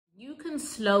can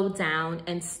slow down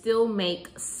and still make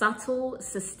subtle,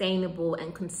 sustainable,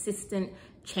 and consistent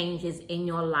changes in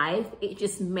your life. It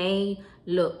just may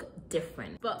look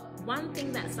different. But one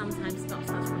thing that sometimes stops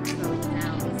us from slowing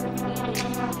down is the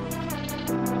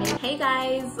feeling. Hey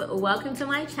guys, welcome to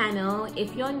my channel.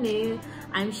 If you're new,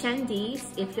 I'm Shandice.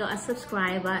 If you're a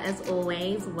subscriber, as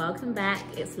always, welcome back.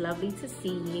 It's lovely to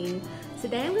see you.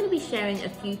 Today I'm going to be sharing a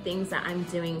few things that I'm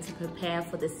doing to prepare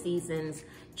for the seasons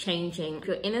changing. If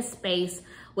you're in a space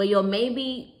where you're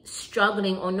maybe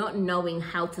struggling or not knowing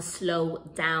how to slow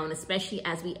down, especially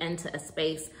as we enter a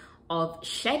space of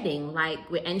shedding, like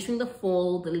we're entering the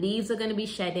fall, the leaves are going to be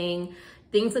shedding,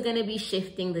 things are going to be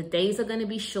shifting, the days are going to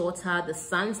be shorter, the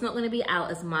sun's not going to be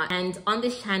out as much. And on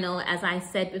this channel, as I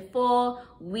said before,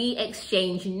 we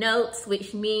exchange notes,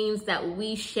 which means that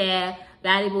we share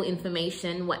valuable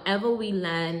information. Whatever we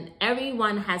learn,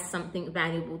 everyone has something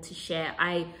valuable to share.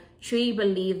 I truly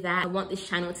believe that. I want this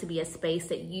channel to be a space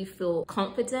that you feel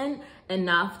confident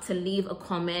enough to leave a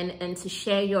comment and to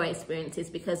share your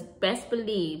experiences, because best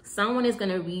believe someone is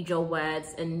going to read your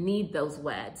words and need those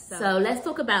words. So let's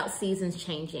talk about seasons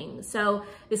changing. So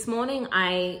this morning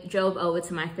I drove over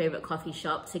to my favorite coffee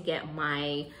shop to get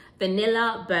my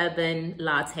vanilla bourbon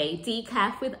latte,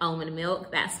 decaf with almond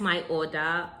milk. That's my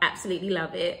order. Absolutely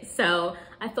love it. So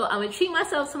I thought I would treat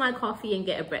myself to my coffee and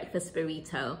get a breakfast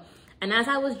burrito. And as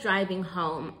I was driving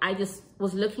home, I just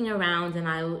was looking around and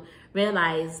I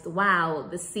realized, wow,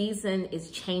 the season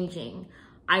is changing.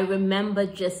 I remember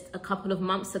just a couple of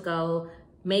months ago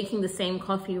making the same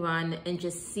coffee run and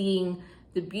just seeing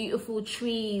the beautiful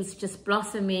trees just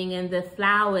blossoming and the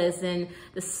flowers and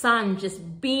the sun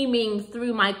just beaming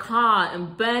through my car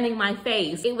and burning my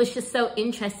face. It was just so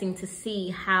interesting to see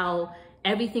how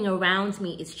everything around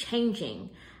me is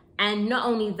changing. And not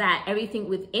only that, everything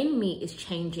within me is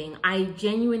changing. I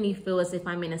genuinely feel as if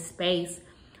I'm in a space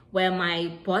where my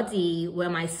body,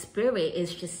 where my spirit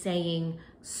is just saying,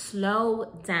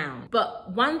 slow down.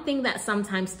 But one thing that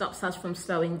sometimes stops us from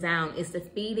slowing down is the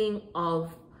feeling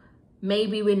of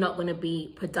maybe we're not going to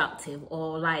be productive,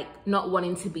 or like not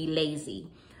wanting to be lazy.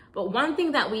 But one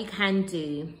thing that we can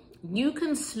do, you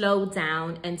can slow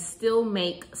down and still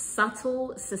make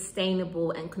subtle,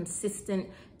 sustainable, and consistent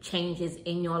changes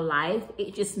in your life.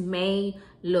 It just may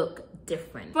look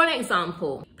different. For an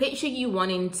example, picture you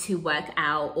wanting to work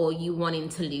out or you wanting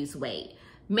to lose weight.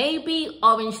 Maybe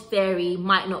Orange Theory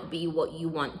might not be what you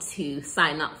want to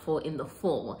sign up for in the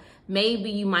fall. Maybe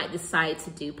you might decide to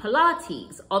do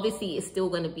Pilates. Obviously, it's still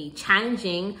going to be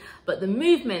challenging, but the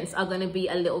movements are going to be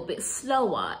a little bit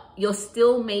slower. You're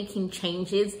still making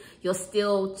changes. You're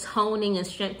still toning and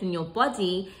strengthening your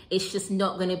body. It's just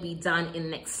not going to be done in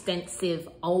an extensive,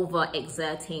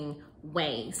 overexerting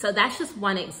way. So that's just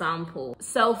one example.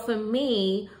 So for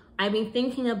me, I've been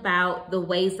thinking about the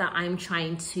ways that I'm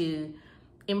trying to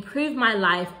improve my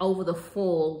life over the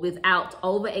fall without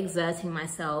overexerting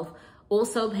myself.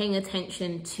 Also paying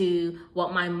attention to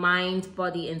what my mind,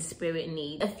 body, and spirit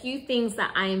need. A few things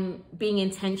that I'm being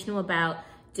intentional about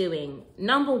doing.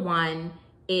 Number one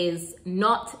is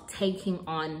not taking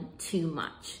on too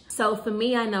much. So for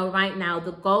me, I know right now,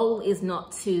 the goal is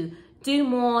not to do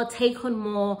more, take on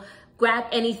more, grab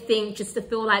anything just to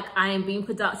feel like I am being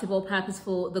productive or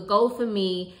purposeful. The goal for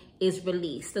me is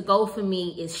release. The goal for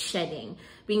me is shedding,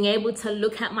 being able to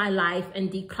look at my life and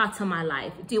declutter my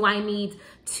life. Do I need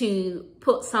to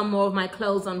put some more of my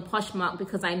clothes on Poshmark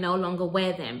because I no longer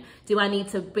wear them? Do I need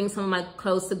to bring some of my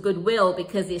clothes to Goodwill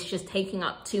because it's just taking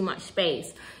up too much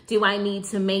space? Do I need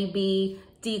to maybe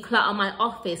declutter my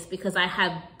office because I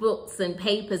have books and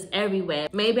papers everywhere?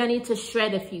 Maybe I need to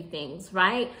shred a few things,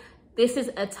 right? This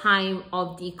is a time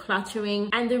of decluttering.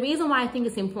 And the reason why I think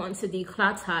it's important to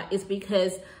declutter is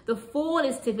because the fall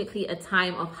is typically a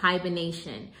time of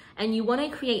hibernation. And you want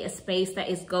to create a space that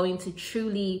is going to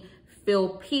truly feel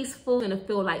peaceful and to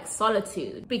feel like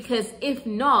solitude. Because if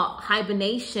not,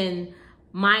 hibernation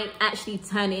might actually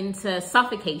turn into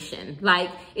suffocation. Like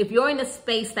if you're in a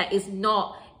space that is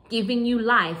not giving you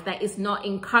life, that is not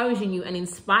encouraging you and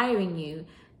inspiring you,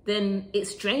 then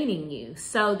it's draining you.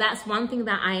 So that's one thing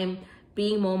that I am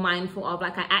being more mindful of.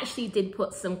 Like I actually did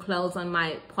put some clothes on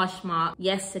my Poshmark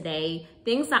yesterday,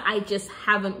 things that I just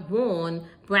haven't worn,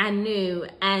 brand new.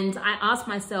 And I asked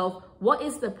myself, what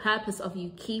is the purpose of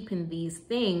you keeping these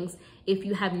things if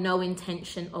you have no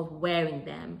intention of wearing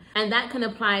them? And that can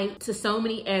apply to so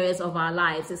many areas of our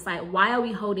lives. It's like, why are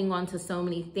we holding on to so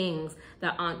many things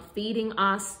that aren't feeding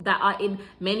us, that are in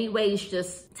many ways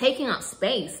just taking up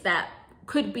space, that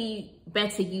could be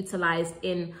better utilized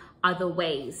in other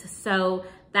ways? So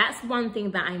that's one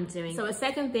thing that I'm doing. So a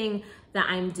second thing that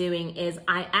I'm doing is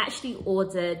I actually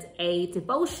ordered a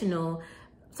devotional.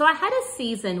 So I had a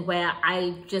season where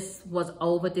I just was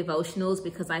over devotionals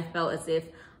because I felt as if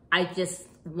I just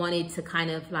wanted to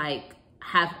kind of like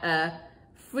have a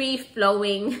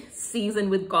free-flowing season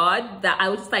with God, that I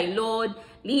was just like, Lord,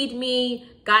 lead me,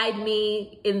 guide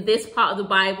me in this part of the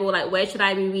Bible. Like, where should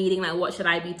I be reading? Like, what should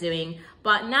I be doing?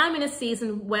 But now I'm in a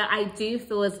season where I do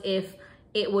feel as if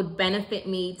it would benefit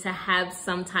me to have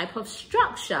some type of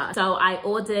structure. So I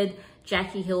ordered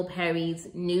Jackie Hill Perry's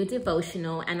new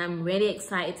devotional, and I'm really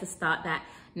excited to start that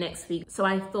next week. So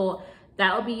I thought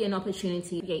that would be an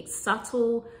opportunity to create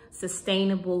subtle,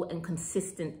 sustainable, and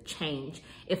consistent change.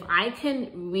 If I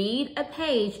can read a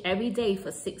page every day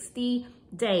for 60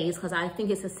 days, because I think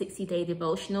it's a 60-day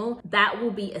devotional, that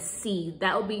will be a seed.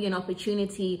 That will be an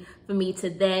opportunity for me to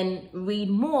then read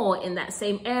more in that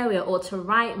same area, or to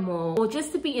write more, or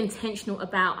just to be intentional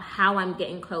about how I'm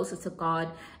getting closer to God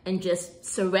and just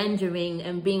surrendering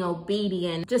and being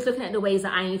obedient. Just looking at the ways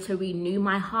that I need to renew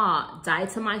my heart, die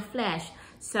to my flesh.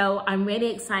 So I'm really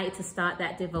excited to start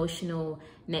that devotional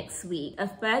next week. A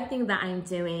third thing that I'm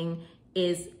doing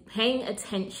is paying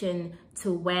attention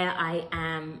to where I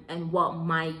am and what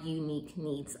my unique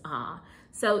needs are.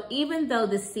 So even though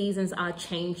the seasons are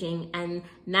changing, and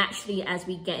naturally as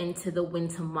we get into the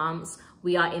winter months,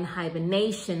 we are in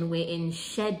hibernation, we're in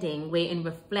shedding, we're in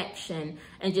reflection,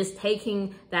 and just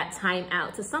taking that time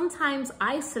out to sometimes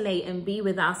isolate and be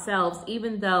with ourselves,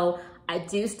 even though I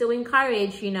do still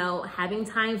encourage, you know, having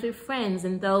times with friends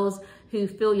and those who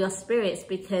fill your spirits,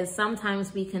 because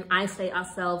sometimes we can isolate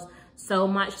ourselves so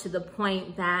much to the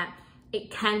point that it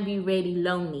can be really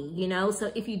lonely, you know?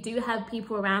 So if you do have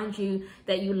people around you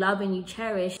that you love and you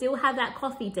cherish, still have that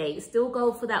coffee date, still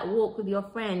go for that walk with your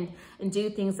friend and do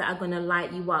things that are gonna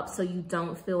light you up so you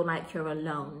don't feel like you're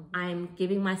alone. I'm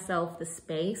giving myself the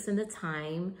space and the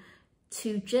time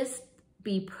to just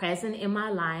be present in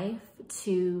my life,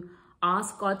 to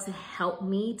ask God to help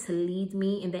me, to lead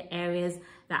me in the areas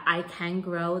that I can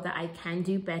grow, that I can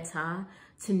do better,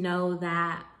 to know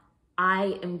that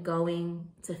I am going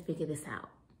to figure this out,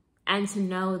 and to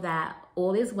know that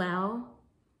all is well,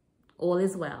 all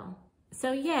is well.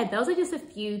 So yeah, those are just a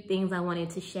few things I wanted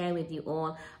to share with you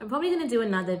all. I'm probably going to do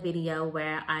another video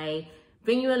where I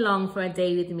bring you along for a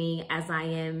day with me as I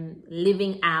am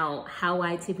living out how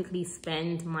I typically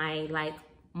spend my like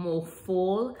more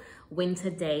fall winter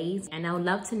days. And I would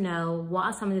love to know, what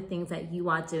are some of the things that you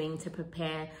are doing to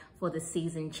prepare for the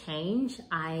season change?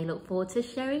 I look forward to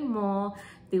sharing more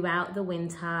throughout the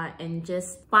winter and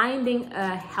just finding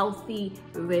a healthy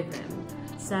rhythm.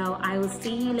 So I will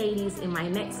see you ladies in my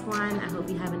next one. I hope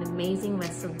you have an amazing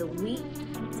rest of the week.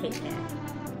 Take care.